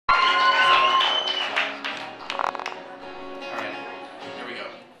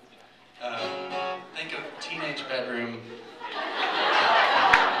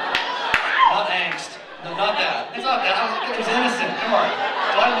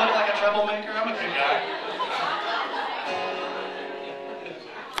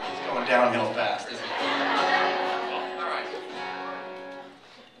downhill fast, isn't it? All right.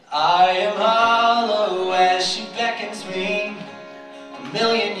 I am hollow as she beckons me. A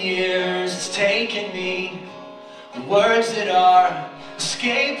million years it's taken me. The words that are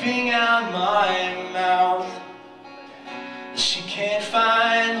escaping out my mouth. She can't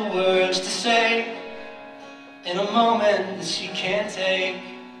find the words to say in a moment that she can't take.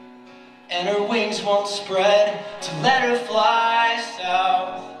 And her wings won't spread to let her fly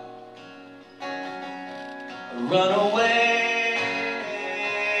south. Run away,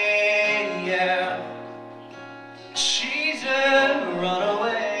 yeah. She's a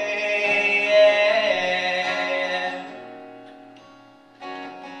runaway, yeah.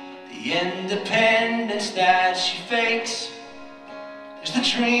 The independence that she fakes is the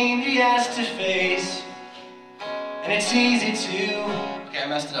dream he has to face. And it's easy to... Okay, I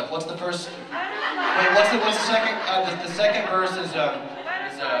messed it up. What's the first... Wait, what's the second... the second verse is you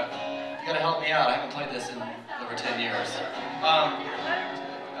gotta help me out. I haven't played this in over 10 years. I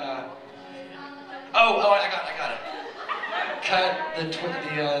got it. Cut the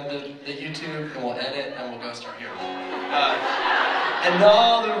YouTube, and we'll edit, and we'll go start here. And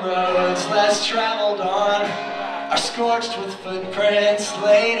all the roads less traveled on are scorched with footprints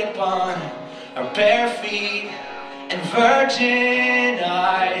laid upon our bare feet and virgin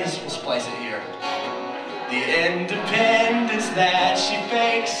eyes. We'll splice it here. The independence that she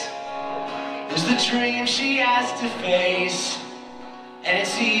fakes is the dream she has to face. And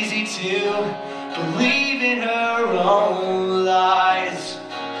it's easy to believe in her own lies,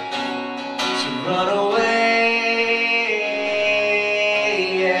 to run away,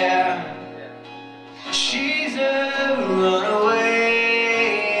 yeah. She's a runaway,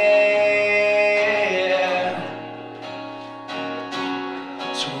 yeah.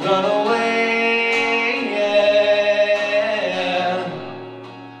 To run away, yeah.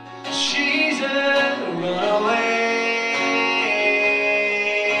 She's a runaway.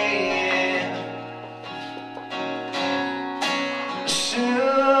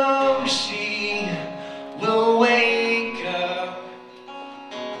 Soon she will wake up,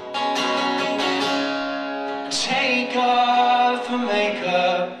 take off her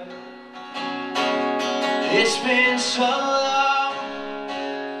makeup. It's been so long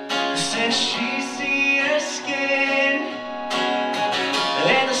since she's seen her skin,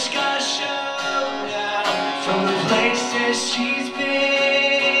 and the scars show down from the places she's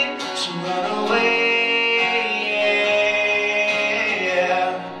been. So run away.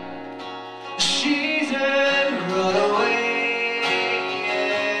 She's a runaway,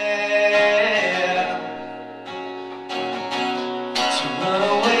 yeah. To run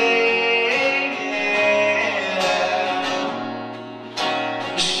away,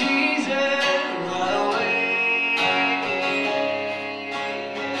 yeah. She's a runaway,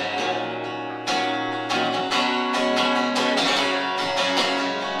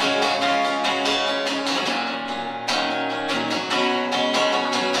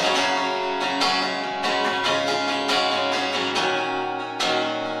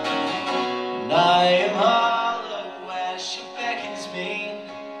 I am hollow as she beckons me.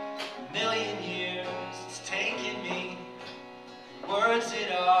 A million years it's taken me. Words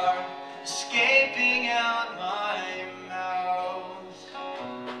that are escaping